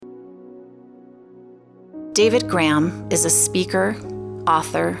David Graham is a speaker,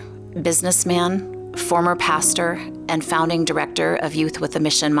 author, businessman, former pastor, and founding director of Youth with a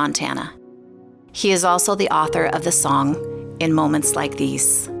Mission Montana. He is also the author of the song, In Moments Like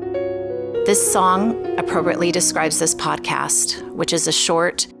These. This song appropriately describes this podcast, which is a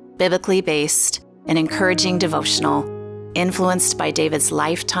short, biblically based, and encouraging devotional influenced by David's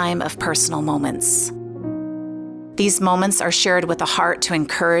lifetime of personal moments. These moments are shared with a heart to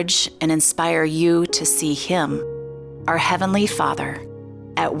encourage and inspire you to see Him, our Heavenly Father,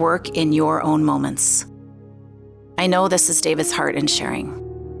 at work in your own moments. I know this is David's heart in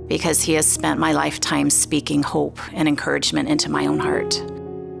sharing, because he has spent my lifetime speaking hope and encouragement into my own heart.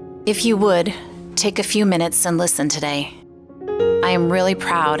 If you would, take a few minutes and listen today. I am really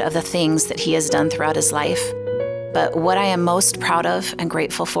proud of the things that he has done throughout his life, but what I am most proud of and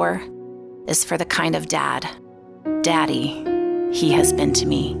grateful for is for the kind of daddy he has been to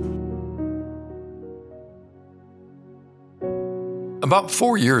me. About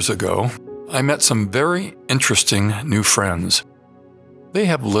 4 years ago, I met some very interesting new friends. They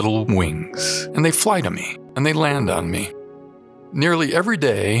have little wings, and they fly to me, and they land on me. Nearly every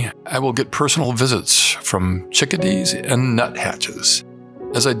day, I will get personal visits from chickadees and nuthatches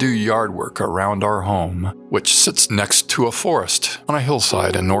as I do yard work around our home, which sits next to a forest on a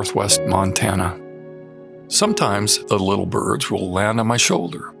hillside in northwest Montana. Sometimes the little birds will land on my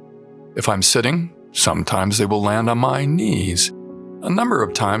shoulder. If I'm sitting, sometimes they will land on my knees. A number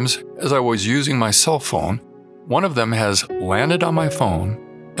of times, as I was using my cell phone, one of them has landed on my phone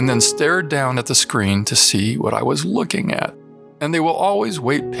and then stared down at the screen to see what I was looking at. And they will always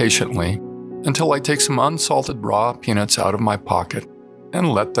wait patiently until I take some unsalted raw peanuts out of my pocket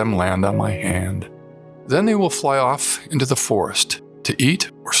and let them land on my hand. Then they will fly off into the forest to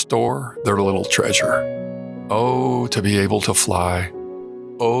eat or store their little treasure. Oh, to be able to fly.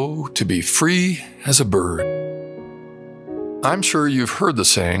 Oh, to be free as a bird. I'm sure you've heard the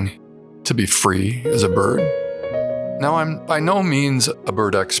saying, to be free as a bird. Now, I'm by no means a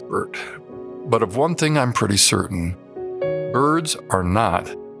bird expert, but of one thing I'm pretty certain. Birds are not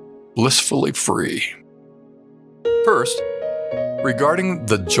blissfully free. First, regarding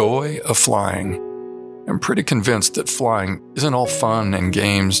the joy of flying, I'm pretty convinced that flying isn't all fun and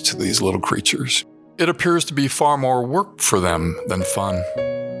games to these little creatures. It appears to be far more work for them than fun.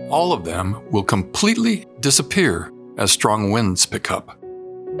 All of them will completely disappear as strong winds pick up.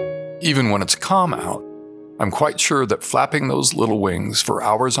 Even when it's calm out, I'm quite sure that flapping those little wings for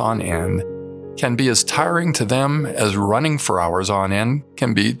hours on end can be as tiring to them as running for hours on end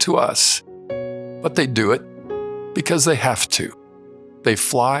can be to us. But they do it because they have to. They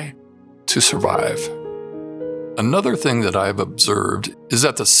fly to survive. Another thing that I've observed is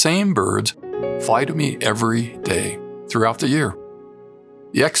that the same birds fly to me every day throughout the year.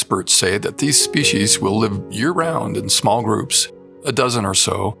 The experts say that these species will live year-round in small groups, a dozen or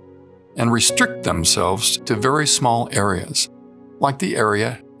so, and restrict themselves to very small areas, like the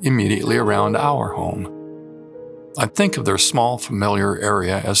area immediately around our home. I think of their small familiar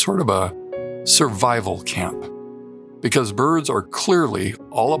area as sort of a survival camp, because birds are clearly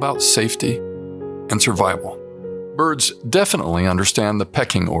all about safety and survival. Birds definitely understand the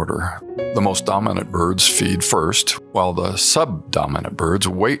pecking order. The most dominant birds feed first, while the subdominant birds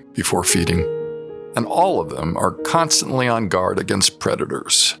wait before feeding, and all of them are constantly on guard against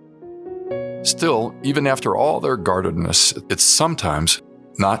predators. Still, even after all their guardedness, it's sometimes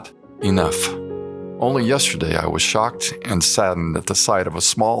not enough. Only yesterday I was shocked and saddened at the sight of a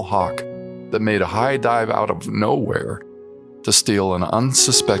small hawk that made a high dive out of nowhere to steal an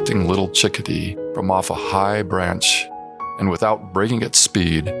unsuspecting little chickadee from off a high branch, and without breaking its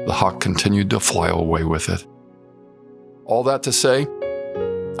speed, the hawk continued to fly away with it. All that to say,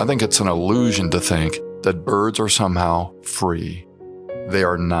 I think it's an illusion to think that birds are somehow free. They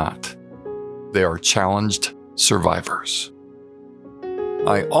are not. They are challenged survivors.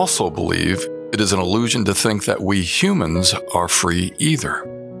 I also believe it is an illusion to think that we humans are free either.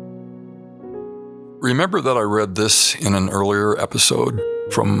 Remember that I read this in an earlier episode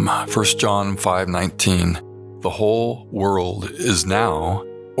from 1 John 5:19. The whole world is now,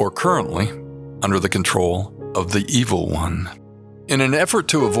 or currently, under the control of the evil one. In an effort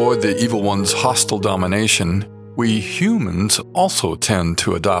to avoid the evil one's hostile domination, we humans also tend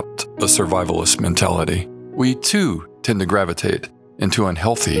to adopt a survivalist mentality. We too tend to gravitate into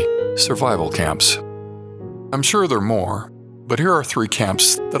unhealthy survival camps. I'm sure there are more, but here are 3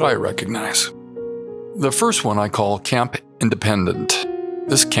 camps that I recognize. The first one I call Camp Independent.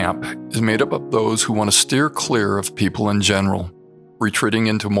 This camp is made up of those who want to steer clear of people in general, retreating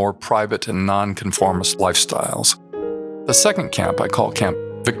into more private and non-conformist lifestyles. The second camp I call Camp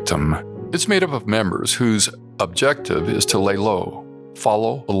Victim. It's made up of members whose objective is to lay low,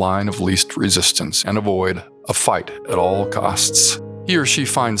 follow the line of least resistance, and avoid a fight at all costs. He or she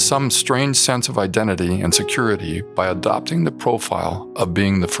finds some strange sense of identity and security by adopting the profile of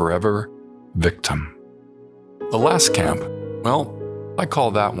being the forever victim. The last camp, well, I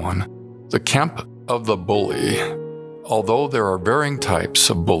call that one the camp of the bully. Although there are varying types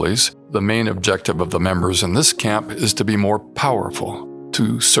of bullies, the main objective of the members in this camp is to be more powerful,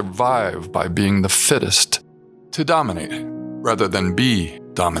 to survive by being the fittest, to dominate rather than be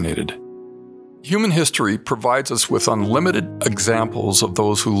dominated. Human history provides us with unlimited examples of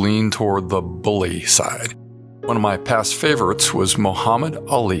those who lean toward the bully side. One of my past favorites was Muhammad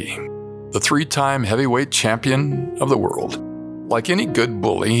Ali, the 3-time heavyweight champion of the world. Like any good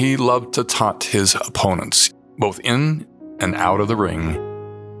bully, he loved to taunt his opponents, both in and out of the ring.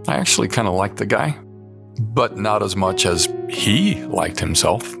 I actually kind of liked the guy, but not as much as he liked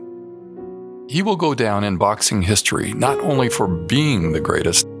himself. He will go down in boxing history not only for being the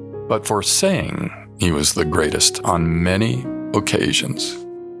greatest, but for saying he was the greatest on many occasions.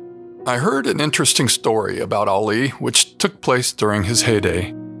 I heard an interesting story about Ali, which took place during his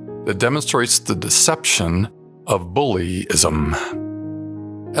heyday, that demonstrates the deception of bullyism.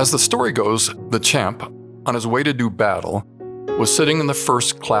 As the story goes, the champ, on his way to do battle, was sitting in the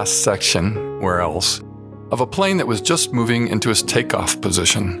first-class section, where else, of a plane that was just moving into its takeoff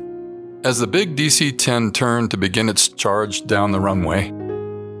position. As the big DC-10 turned to begin its charge down the runway,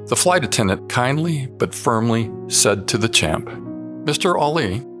 the flight attendant kindly but firmly said to the champ, "Mr.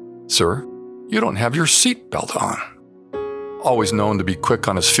 Ali, sir, you don't have your seatbelt on." Always known to be quick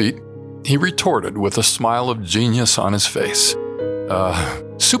on his feet, he retorted with a smile of genius on his face,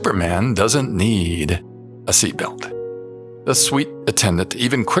 "Superman doesn't need a seatbelt." The sweet attendant,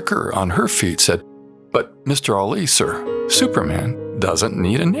 even quicker on her feet, said, "But Mr. Ali, sir, Superman doesn't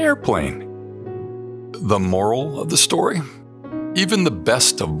need an airplane." The moral of the story? Even the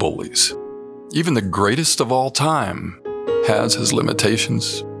best of bullies, even the greatest of all time, has his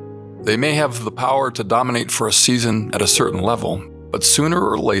limitations. They may have the power to dominate for a season at a certain level, but sooner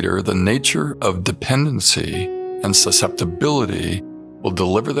or later the nature of dependency and susceptibility will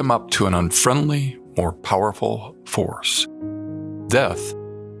deliver them up to an unfriendly, more powerful force. Death,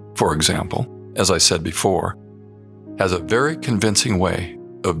 for example, as I said before, has a very convincing way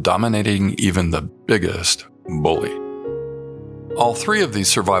of dominating even the biggest bully. All 3 of these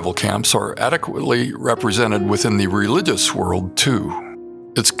survival camps are adequately represented within the religious world, too.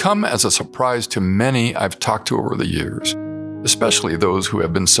 It's come as a surprise to many I've talked to over the years, especially those who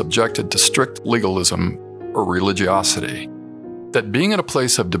have been subjected to strict legalism or religiosity, that being in a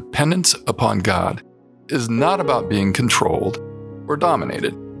place of dependence upon God is not about being controlled or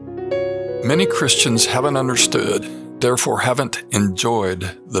dominated. Many Christians haven't understood, therefore haven't enjoyed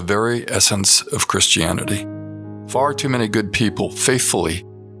the very essence of Christianity. Far too many good people faithfully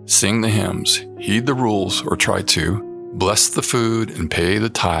sing the hymns, heed the rules or try to, bless the food and pay the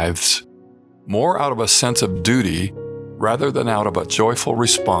tithes, more out of a sense of duty rather than out of a joyful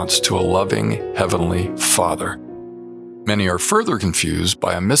response to a loving Heavenly Father. Many are further confused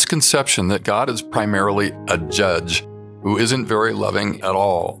by a misconception that God is primarily a judge who isn't very loving at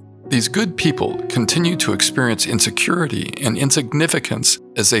all. These good people continue to experience insecurity and insignificance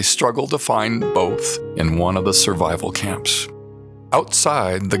as they struggle to find both in one of the survival camps.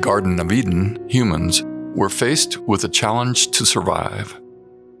 Outside the Garden of Eden, humans were faced with a challenge to survive,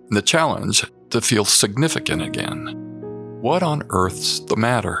 and the challenge to feel significant again. What on earth's the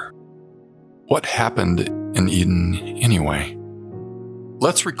matter? What happened in Eden anyway?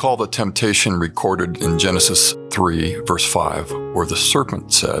 Let's recall the temptation recorded in Genesis 3, verse 5, where the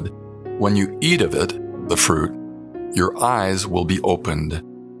serpent said, "When you eat of it, the fruit, your eyes will be opened,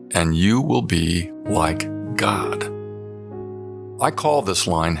 and you will be like God." I call this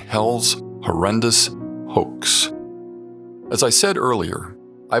line hell's horrendous hoax. As I said earlier,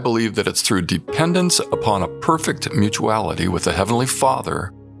 I believe that it's through dependence upon a perfect mutuality with the Heavenly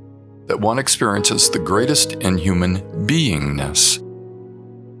Father that one experiences the greatest in human beingness.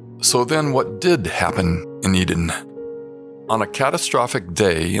 So then what did happen in Eden? On a catastrophic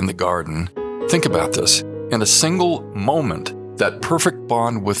day in the garden, think about this, in a single moment, that perfect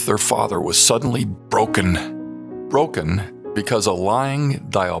bond with their Father was suddenly broken. Broken because a lying,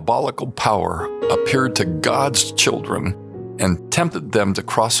 diabolical power appeared to God's children and tempted them to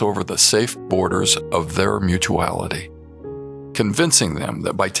cross over the safe borders of their mutuality, convincing them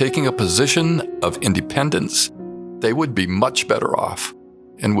that by taking a position of independence, they would be much better off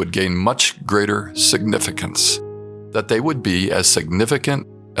and would gain much greater significance, that they would be as significant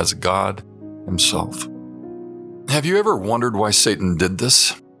as God Himself. Have you ever wondered why Satan did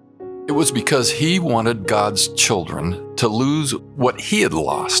this? It was because he wanted God's children to lose what he had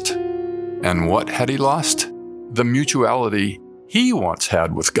lost. And what had he lost? The mutuality he once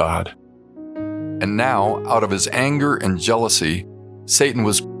had with God. And now, out of his anger and jealousy, Satan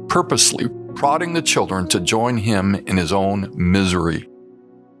was purposely prodding the children to join him in his own misery,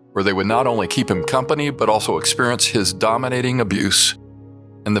 where they would not only keep him company, but also experience his dominating abuse.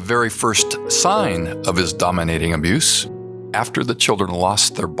 And the very first sign of his dominating abuse, after the children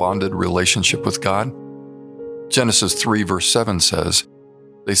lost their bonded relationship with God, Genesis 3 verse 7 says,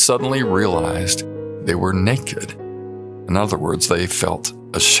 they suddenly realized they were naked. In other words, they felt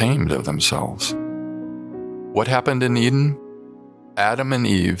ashamed of themselves. What happened in Eden? Adam and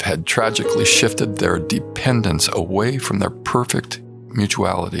Eve had tragically shifted their dependence away from their perfect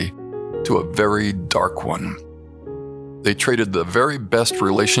mutuality to a very dark one. They traded the very best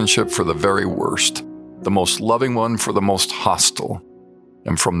relationship for the very worst, the most loving one for the most hostile.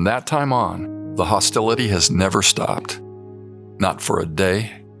 And from that time on, the hostility has never stopped. Not for a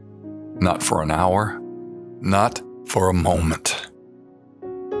day, not for an hour, not for a moment.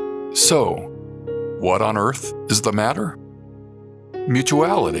 So, what on earth is the matter?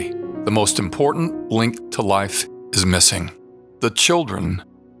 Mutuality, the most important link to life, is missing. The children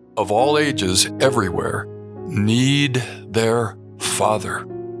of all ages everywhere need their father.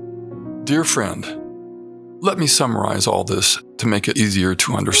 Dear friend, let me summarize all this to make it easier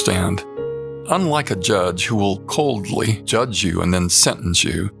to understand. Unlike a judge who will coldly judge you and then sentence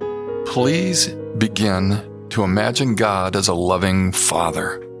you, please begin to imagine God as a loving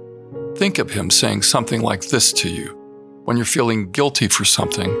father. Think of him saying something like this to you when you're feeling guilty for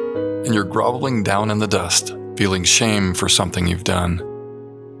something and you're groveling down in the dust, feeling shame for something you've done.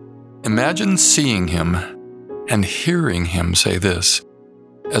 Imagine seeing him and hearing him say this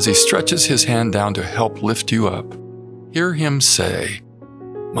as he stretches his hand down to help lift you up. Hear him say,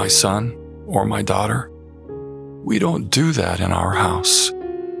 "My son or my daughter, we don't do that in our house.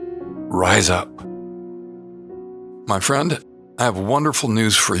 Rise up." My friend, I have wonderful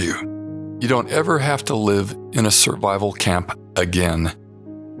news for you. You don't ever have to live in a survival camp again.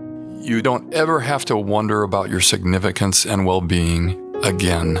 You don't ever have to wonder about your significance and well-being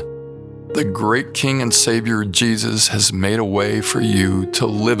again. The great King and Savior Jesus has made a way for you to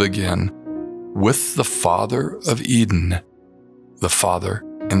live again with the Father of Eden, the Father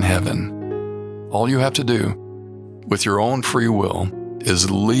in heaven. All you have to do, with your own free will,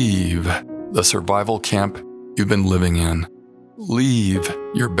 is leave the survival camp you've been living in. Leave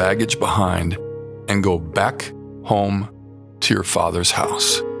your baggage behind and go back home to your Father's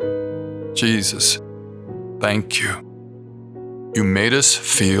house. Jesus, thank you. You made us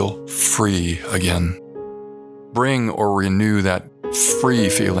feel free again. Bring or renew that free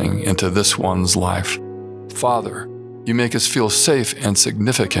feeling into this one's life. Father, you make us feel safe and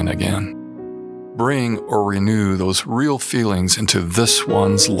significant again. Bring or renew those real feelings into this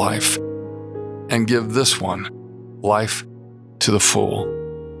one's life and give this one life to the full.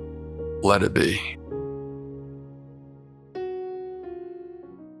 Let it be.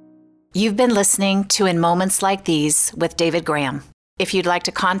 You've been listening to In Moments Like These with David Graham. If you'd like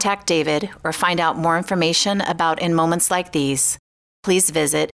to contact David or find out more information about In Moments Like These, please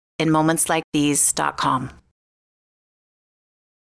visit inmomentslikethese.com.